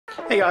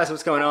Hey guys,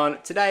 what's going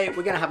on? Today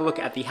we're going to have a look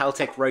at the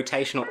Haltech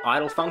Rotational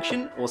Idle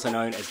function, also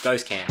known as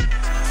Ghost Cam.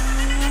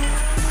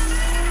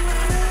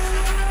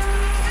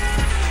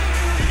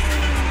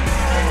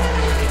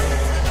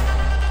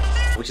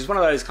 Which is one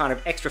of those kind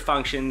of extra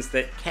functions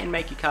that can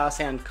make your car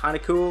sound kind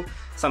of cool.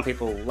 Some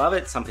people love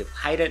it, some people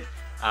hate it.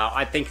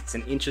 I think it's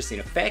an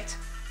interesting effect.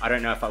 I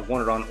don't know if I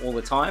want it on all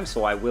the time,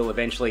 so I will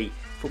eventually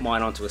put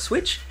mine onto a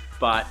switch.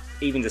 But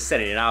even just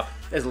setting it up,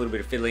 there's a little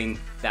bit of fiddling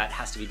that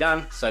has to be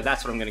done. So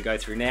that's what I'm going to go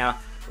through now.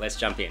 Let's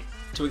jump in.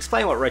 To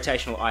explain what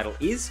rotational idle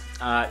is,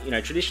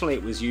 traditionally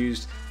it was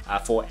used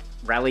for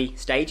rally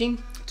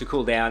staging to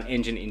cool down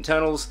engine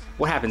internals.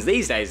 What happens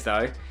these days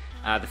though,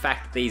 the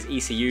fact that these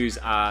ECUs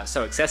are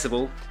so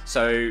accessible,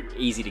 so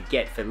easy to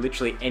get for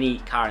literally any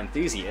car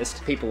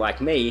enthusiast, people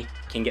like me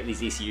can get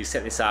these ECUs,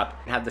 set this up,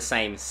 and have the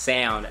same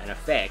sound and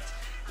effect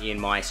in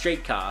my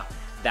street car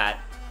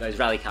that those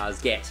rally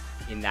cars get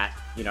in that,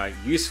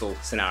 useful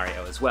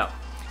scenario as well.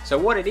 So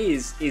what it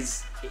is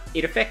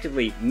it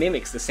effectively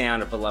mimics the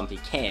sound of a lumpy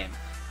cam,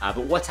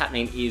 but what's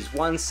happening is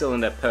one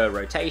cylinder per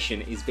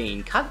rotation is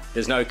being cut.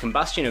 There's no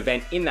combustion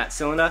event in that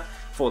cylinder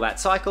for that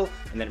cycle,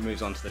 and then it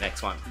moves on to the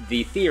next one.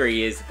 The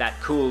theory is that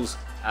cools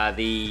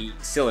the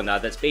cylinder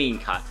that's being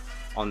cut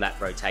on that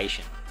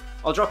rotation.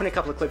 I'll drop in a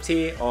couple of clips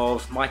here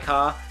of my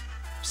car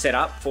set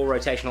up for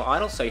rotational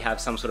idle, so you have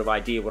some sort of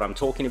idea what I'm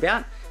talking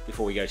about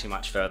before we go too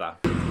much further.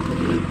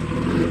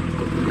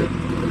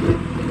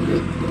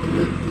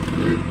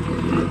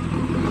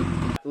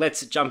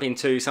 Let's jump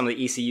into some of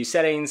the ECU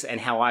settings and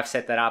how I've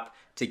set that up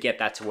to get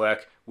that to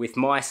work with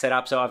my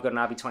setup. So I've got an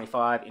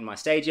RB25 in my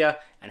Stagia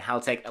and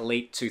Haltech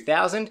Elite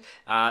 2000.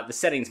 The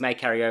settings may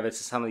carry over to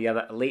some of the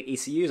other Elite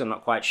ECUs, I'm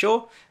not quite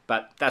sure,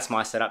 but that's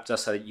my setup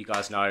just so that you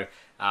guys know,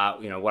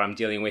 what I'm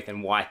dealing with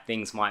and why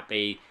things might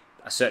be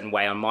a certain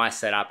way on my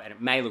setup, and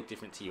it may look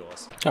different to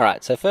yours. All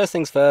right, so first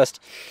things first,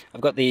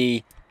 I've got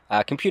the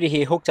computer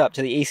here hooked up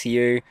to the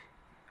ECU,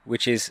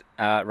 which is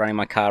running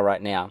my car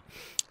right now.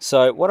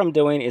 So what I'm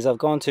doing is I've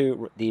gone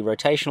to the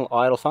rotational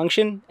idle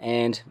function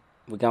and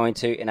we're going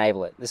to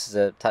enable it. This is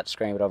a touch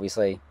screen, but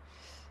obviously,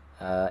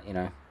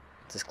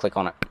 just click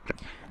on it.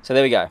 So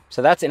there we go.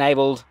 So that's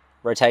enabled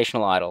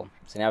rotational idle.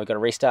 So now we've got to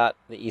restart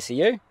the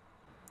ECU.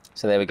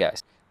 So there we go.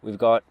 We've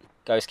got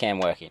Ghost Cam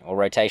working, or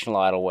rotational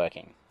idle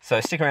working. So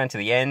stick around to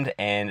the end,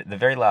 and the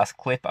very last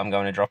clip I'm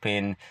going to drop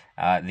in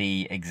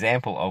the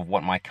example of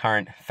what my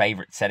current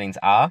favorite settings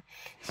are.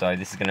 So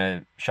this is going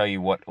to show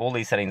you what all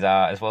these settings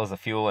are, as well as the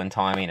fuel and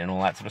timing and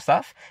all that sort of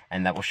stuff,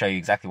 and that will show you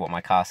exactly what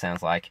my car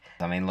sounds like.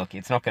 I mean, look,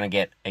 it's not going to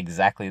get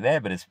exactly there,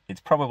 but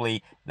it's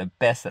probably the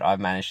best that I've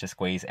managed to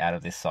squeeze out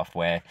of this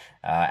software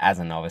as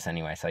a novice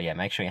anyway. So yeah,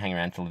 make sure you hang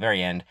around till the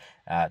very end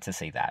to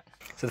see that.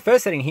 So the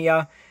first setting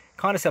here,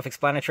 kind of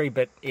self-explanatory,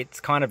 but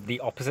it's kind of the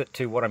opposite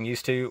to what I'm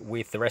used to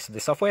with the rest of the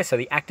software. So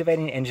the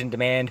activating engine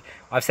demand,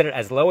 I've set it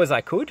as low as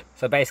I could.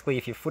 So basically,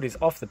 if your foot is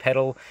off the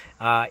pedal,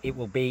 it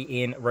will be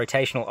in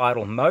rotational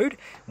idle mode.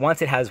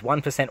 Once it has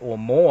 1% or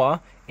more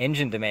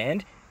engine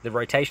demand, the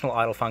rotational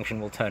idle function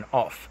will turn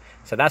off.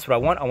 So that's what I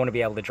want. I want to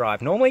be able to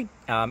drive normally.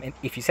 And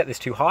if you set this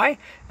too high,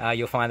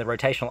 you'll find the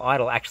rotational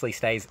idle actually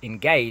stays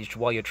engaged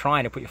while you're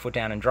trying to put your foot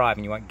down and drive,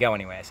 and you won't go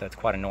anywhere. So it's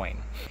quite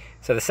annoying.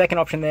 So the second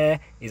option there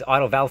is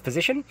idle valve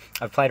position.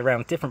 I've played around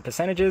with different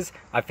percentages.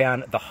 I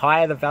found the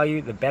higher the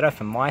value, the better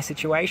for my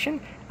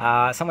situation.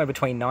 Somewhere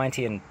between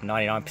 90 and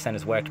 99%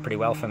 has worked pretty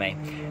well for me.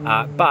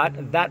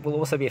 But that will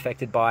also be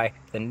affected by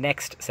the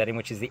next setting,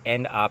 which is the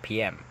end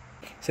RPM.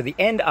 So the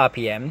end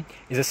RPM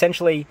is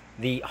essentially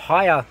the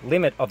higher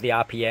limit of the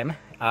RPM,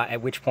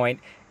 at which point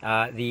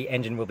the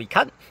engine will be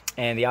cut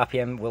and the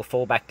RPM will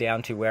fall back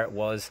down to where it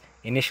was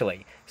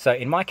initially. So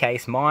in my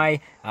case,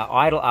 my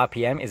idle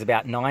RPM is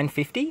about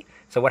 950.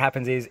 So what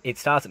happens is it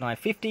starts at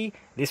 950,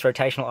 this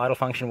rotational idle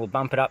function will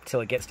bump it up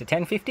till it gets to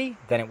 1050,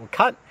 then it will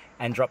cut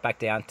and drop back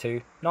down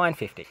to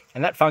 950.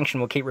 And that function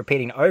will keep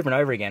repeating over and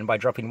over again by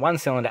dropping one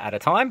cylinder at a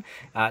time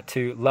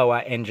to lower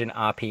engine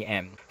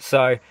RPM.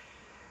 So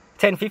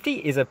 1050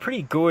 is a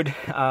pretty good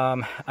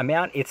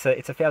amount. It's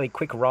a fairly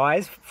quick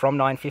rise from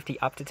 950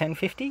 up to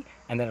 1050,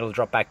 and then it'll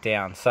drop back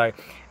down. So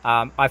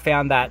I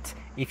found that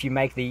if you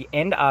make the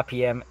end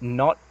RPM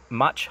not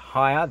much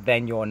higher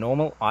than your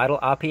normal idle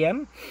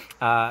RPM,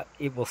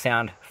 it will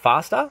sound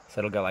faster. So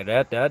it'll go like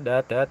that, that,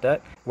 that, that,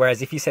 that.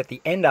 Whereas if you set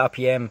the end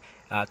RPM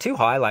too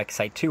high, like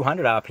say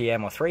 200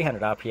 RPM or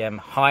 300 RPM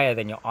higher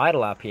than your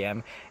idle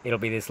RPM, it'll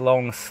be this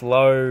long,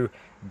 slow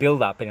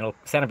build up, and it'll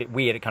sound a bit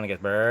weird. It kind of goes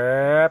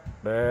burp,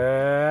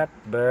 burp,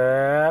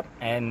 burp,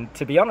 and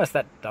to be honest,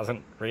 that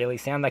doesn't really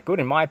sound that good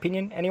in my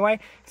opinion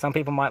anyway. Some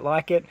people might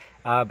like it,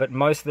 but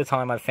most of the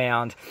time I've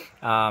found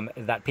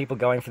that people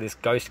going for this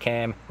Ghost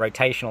Cam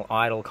rotational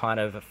idle kind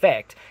of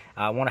effect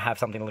want to have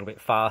something a little bit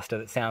faster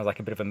that sounds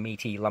like a bit of a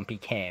meaty, lumpy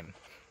cam.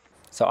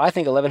 So I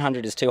think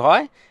 1100 is too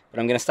high, but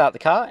I'm going to start the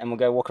car and we'll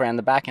go walk around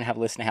the back and have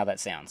a listen to how that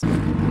sounds.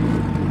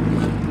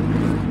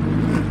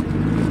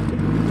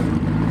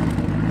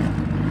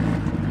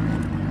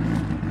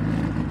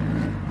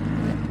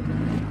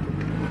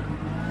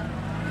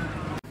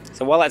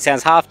 So while that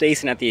sounds half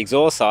decent at the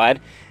exhaust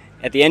side,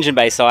 at the engine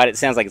bay side, it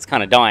sounds like it's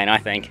kind of dying, I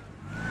think.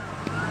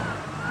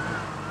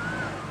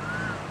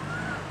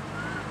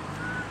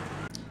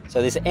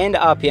 So this end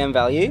RPM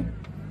value,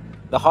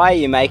 the higher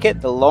you make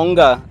it, the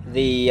longer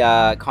the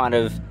kind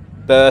of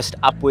burst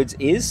upwards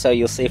is. So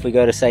you'll see if we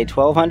go to say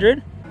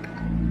 1200.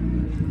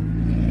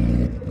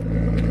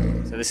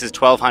 So this is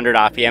 1200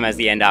 RPM as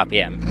the end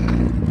RPM.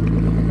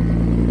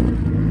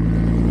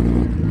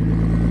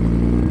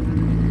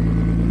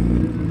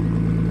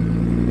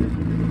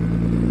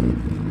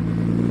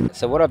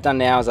 So what I've done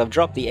now is I've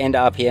dropped the end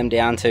RPM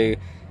down to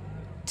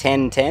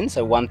 1010,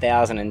 so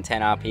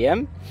 1010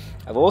 RPM.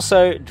 I've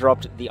also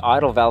dropped the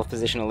idle valve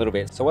position a little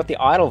bit. So what the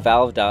idle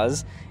valve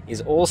does is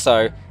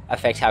also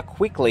affect how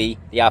quickly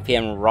the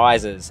RPM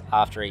rises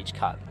after each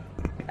cut.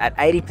 At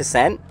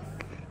 80%,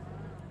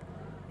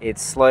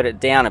 it's slowed it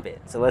down a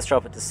bit. So let's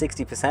drop it to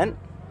 60%.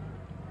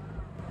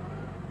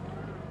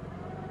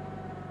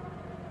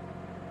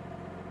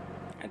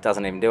 It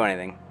doesn't even do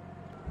anything.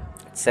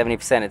 At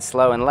 70%, it's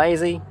slow and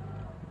lazy.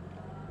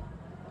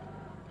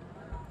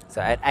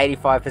 So at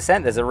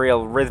 85%, there's a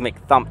real rhythmic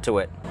thump to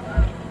it.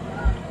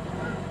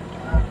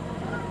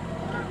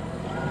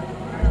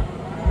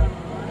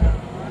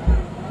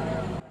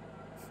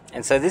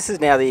 And so this is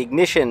now the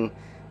ignition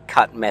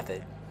cut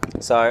method.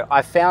 So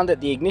I found that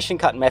the ignition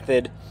cut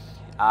method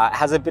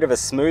has a bit of a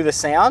smoother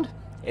sound.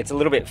 It's a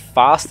little bit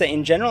faster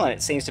in general, and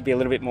it seems to be a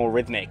little bit more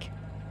rhythmic.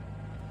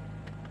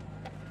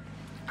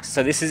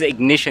 So this is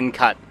ignition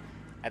cut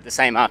at the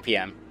same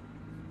RPM.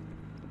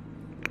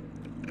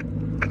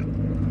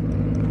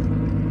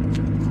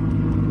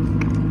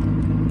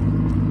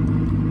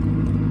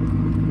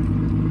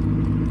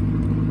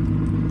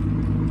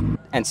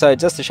 And so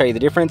just to show you the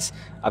difference,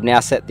 I've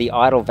now set the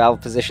idle valve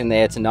position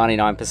there to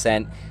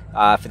 99%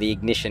 for the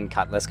ignition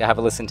cut. Let's go have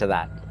a listen to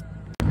that.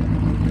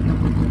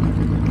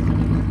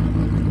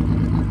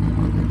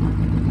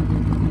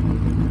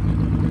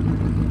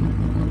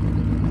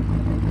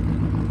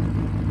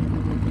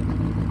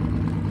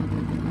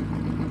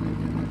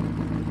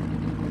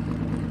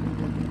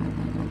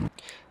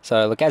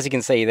 So look, as you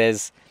can see,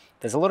 there's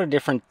a lot of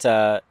different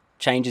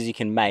changes you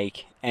can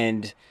make,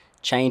 and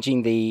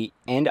changing the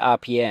end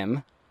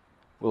RPM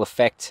will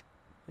affect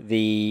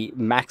the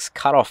max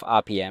cutoff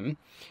RPM,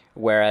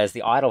 whereas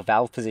the idle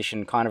valve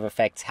position kind of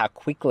affects how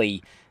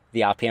quickly the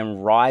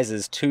RPM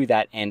rises to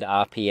that end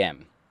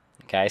RPM.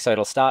 Okay, so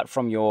it'll start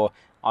from your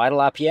idle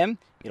RPM,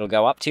 it'll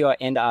go up to your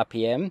end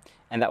RPM,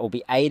 and that will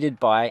be aided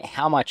by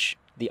how much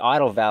the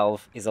idle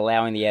valve is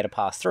allowing the air to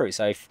pass through.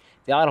 So if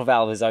the idle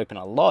valve is open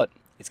a lot,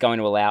 it's going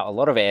to allow a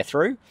lot of air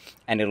through,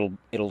 and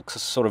it'll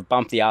sort of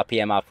bump the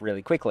RPM up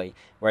really quickly.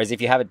 Whereas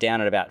if you have it down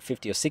at about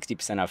 50 or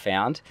 60%, I've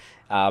found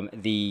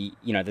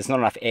there's not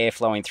enough air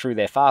flowing through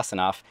there fast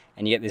enough,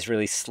 and you get this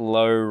really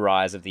slow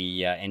rise of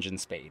the engine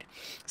speed.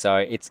 So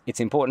it's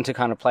important to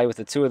kind of play with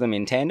the two of them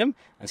in tandem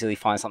until you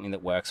find something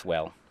that works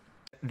well.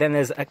 Then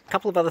there's a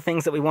couple of other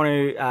things that we want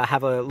to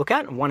have a look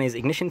at. One is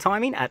ignition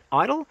timing at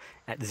idle,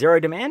 at zero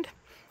demand,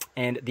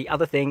 and the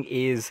other thing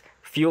is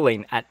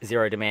fueling at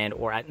zero demand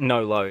or at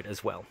no load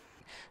as well.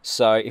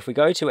 So if we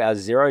go to our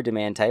zero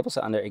demand table,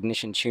 so under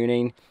ignition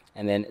tuning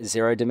and then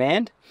zero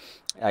demand,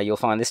 you'll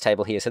find this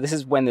table here. So this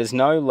is when there's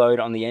no load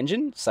on the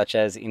engine, such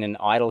as in an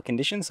idle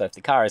condition. So if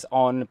the car is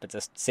on but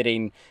just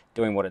sitting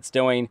doing what it's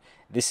doing,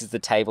 this is the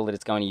table that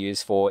it's going to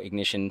use for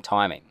ignition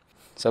timing.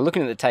 So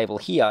looking at the table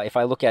here, if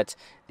I look at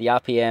the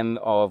RPM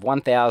of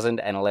 1000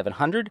 and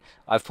 1100,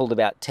 I've pulled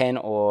about 10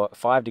 or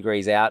 5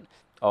 degrees out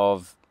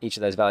of each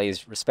of those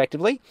values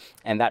respectively,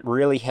 and that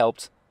really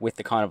helped with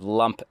the kind of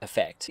lump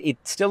effect. It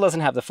still doesn't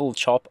have the full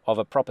chop of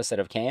a proper set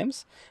of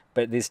cams,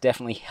 but this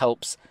definitely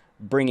helps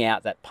bring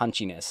out that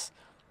punchiness.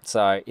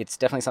 So it's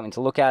definitely something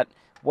to look at.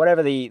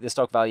 Whatever the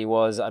stock value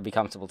was, I'd be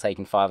comfortable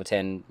taking 5 or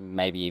 10,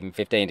 maybe even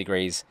 15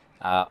 degrees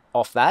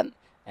off that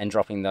and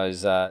dropping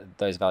those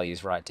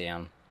values right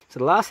down. So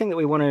the last thing that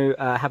we want to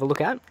have a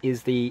look at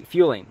is the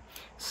fueling.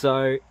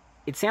 So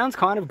it sounds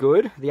kind of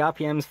good. The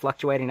RPM's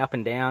fluctuating up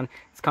and down.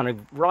 It's kind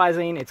of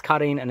rising, it's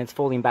cutting, and it's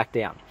falling back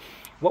down.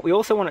 What we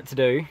also want it to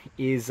do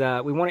is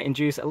we want to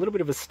induce a little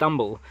bit of a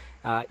stumble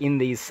in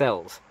these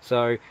cells.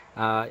 So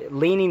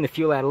leaning the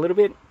fuel out a little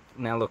bit.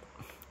 Now look,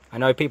 I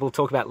know people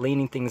talk about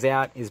leaning things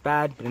out is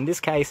bad, but in this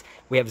case,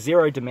 we have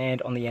zero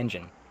demand on the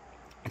engine.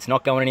 It's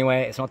not going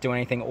anywhere, it's not doing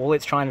anything. All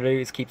it's trying to do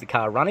is keep the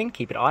car running,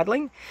 keep it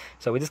idling.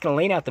 So we're just going to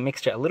lean out the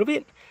mixture a little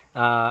bit.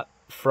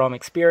 From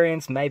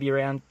experience, maybe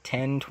around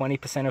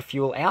 10-20% of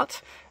fuel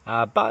out.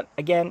 But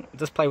again,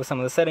 just play with some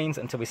of the settings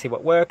until we see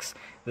what works.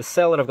 The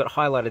cell that I've got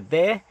highlighted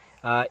there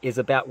is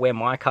about where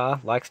my car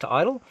likes to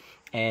idle.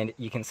 And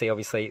you can see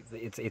obviously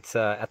it's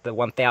at the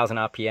 1000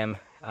 RPM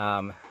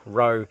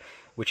row,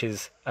 which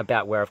is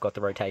about where I've got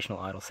the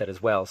rotational idle set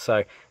as well.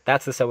 So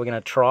that's the cell we're going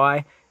to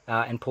try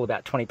and pull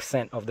about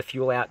 20% of the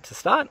fuel out to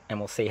start, and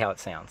we'll see how it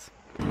sounds.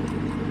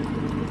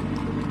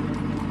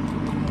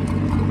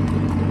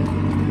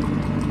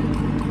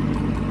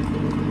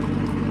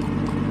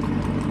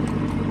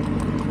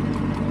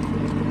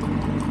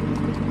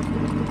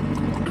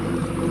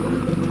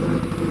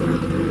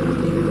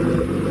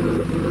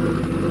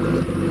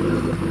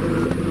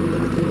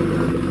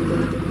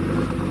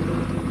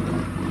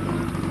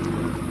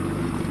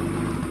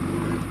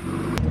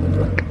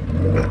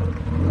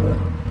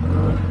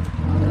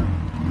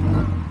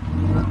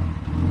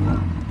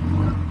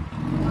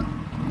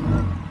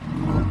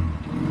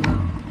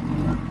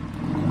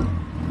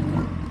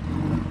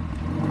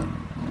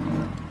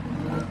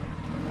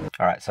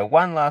 Alright, so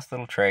one last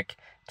little trick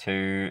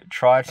to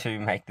try to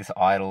make this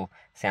idle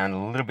sound a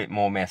little bit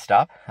more messed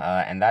up,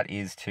 and that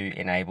is to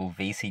enable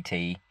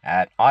VCT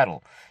at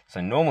idle.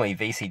 So normally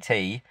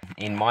VCT,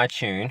 in my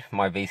tune,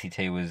 my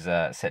VCT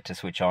was set to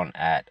switch on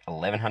at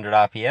 1100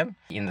 RPM.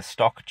 In the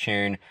stock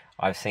tune,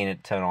 I've seen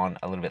it turn on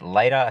a little bit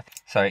later.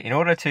 So in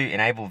order to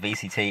enable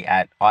VCT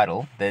at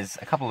idle, there's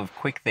a couple of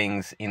quick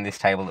things in this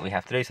table that we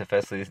have to do. So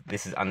firstly,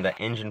 this is under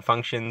engine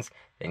functions,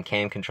 then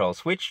cam control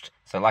switched.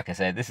 So like I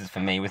said, this is for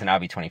me with an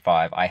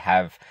RB25. I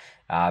have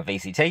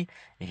VCT.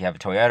 If you have a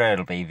Toyota,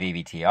 it'll be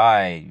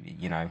VVTi,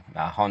 you know,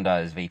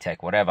 Honda's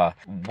VTEC, whatever.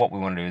 What we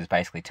want to do is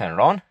basically turn it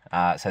on.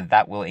 So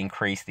that will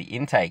increase the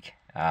intake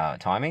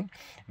timing,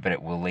 but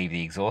it will leave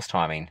the exhaust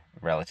timing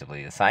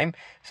relatively the same.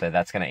 So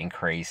that's going to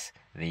increase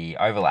the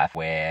overlap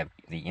where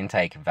the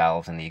intake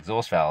valves and the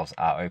exhaust valves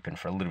are open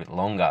for a little bit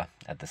longer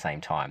at the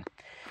same time.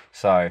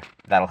 So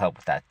that'll help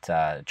with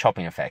that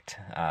chopping effect,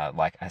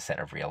 like a set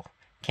of real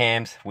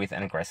cams with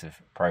an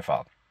aggressive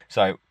profile.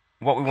 So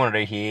what we want to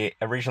do here,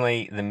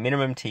 originally the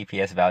minimum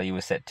TPS value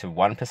was set to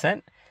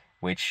 1%,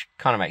 which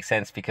kind of makes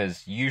sense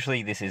because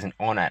usually this isn't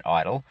on at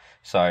idle.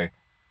 So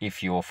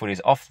if your foot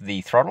is off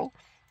the throttle,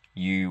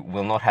 you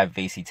will not have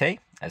VCT.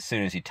 As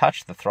soon as you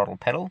touch the throttle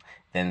pedal,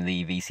 then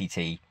the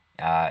VCT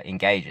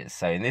engages.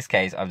 So in this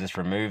case, I've just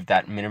removed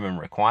that minimum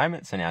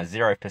requirement. So now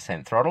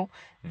 0% throttle,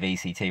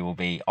 VCT will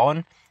be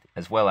on,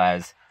 as well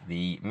as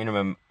the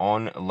minimum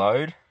on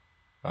load,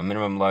 or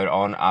minimum load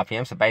on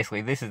RPM. So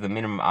basically this is the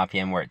minimum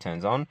RPM where it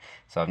turns on.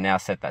 So I've now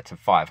set that to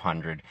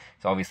 500.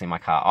 So obviously my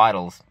car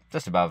idles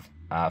just above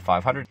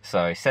 500.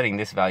 So setting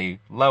this value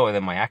lower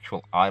than my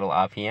actual idle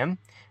RPM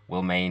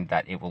will mean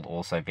that it will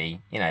also be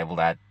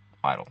enabled at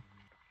idle.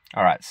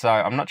 Alright, so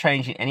I'm not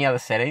changing any other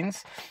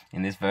settings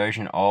in this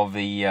version of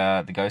the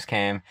Ghost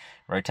Cam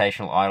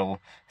rotational idle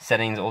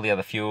settings. All the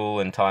other fuel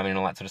and timing and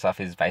all that sort of stuff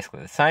is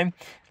basically the same.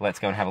 Let's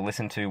go and have a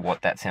listen to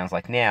what that sounds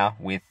like now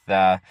with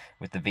the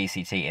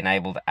VCT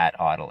enabled at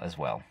idle as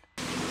well.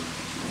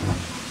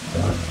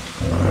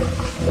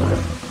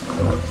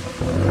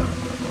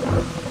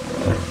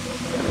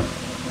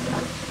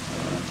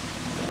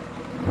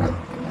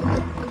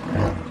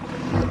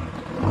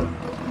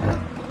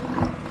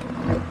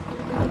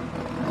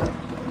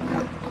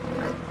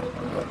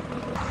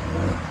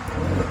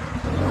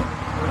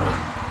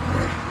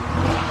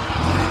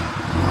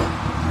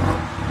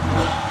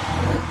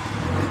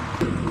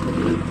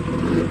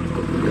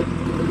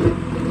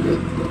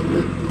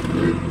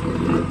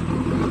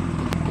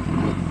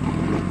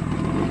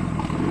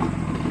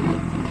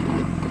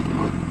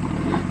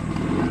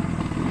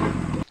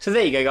 So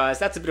there you go guys,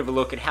 that's a bit of a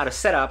look at how to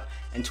set up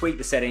and tweak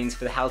the settings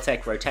for the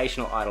Haltech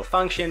rotational idle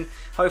function.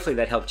 Hopefully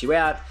that helped you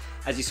out.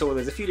 As you saw,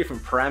 there's a few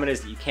different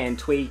parameters that you can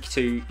tweak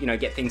to,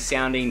 get things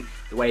sounding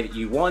the way that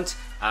you want,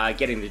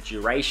 getting the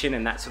duration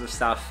and that sort of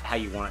stuff, how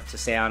you want it to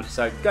sound.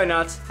 So go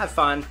nuts, have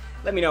fun,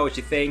 let me know what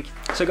you think.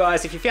 So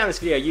guys, if you found this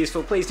video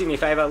useful, please do me a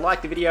favor,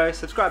 like the video,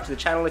 subscribe to the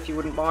channel if you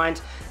wouldn't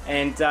mind,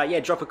 and yeah,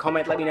 drop a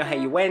comment, let me know how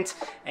you went,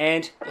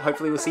 and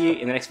hopefully we'll see you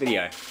in the next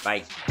video.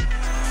 Bye.